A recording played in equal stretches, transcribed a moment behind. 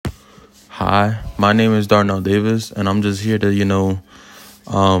Hi, my name is Darnell Davis, and I'm just here to,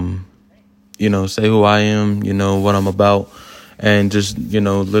 say who I am, what I'm about, and just,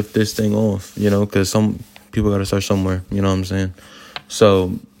 lift this thing off, because some people got to start somewhere, you know what I'm saying?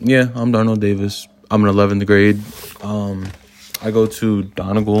 So, yeah, I'm Darnell Davis. I'm in 11th grade. I go to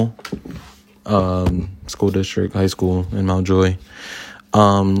Donegal School District High School in Mount Joy.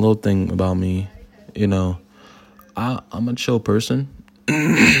 Little thing about me, I'm a chill person.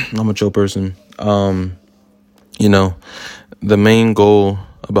 I'm a chill person. The main goal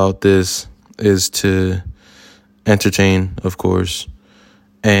about this is to entertain, of course,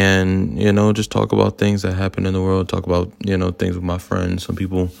 and, just talk about things that happen in the world, talk about, things with my friends, some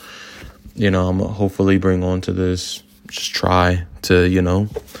people, I'm gonna hopefully bring on to this, just try to,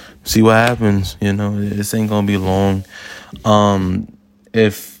 see what happens, this ain't gonna be long.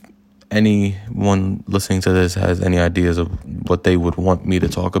 If anyone listening to this has any ideas of what they would want me to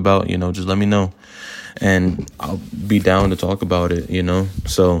talk about, just let me know. And I'll be down to talk about it,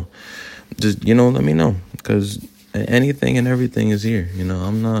 So just, let me know. Because anything and everything is here,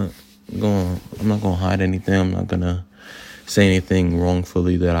 I'm not gonna hide anything. I'm not gonna say anything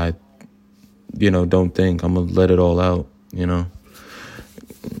wrongfully that I, don't think. I'm gonna let it all out,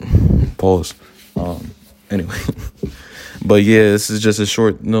 Pause. Anyway. But yeah, this is just a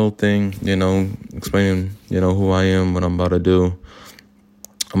short little thing, explaining, who I am, what I'm about to do.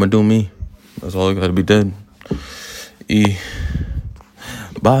 I'm gonna do me. That's all I gotta be done.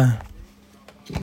 Bye.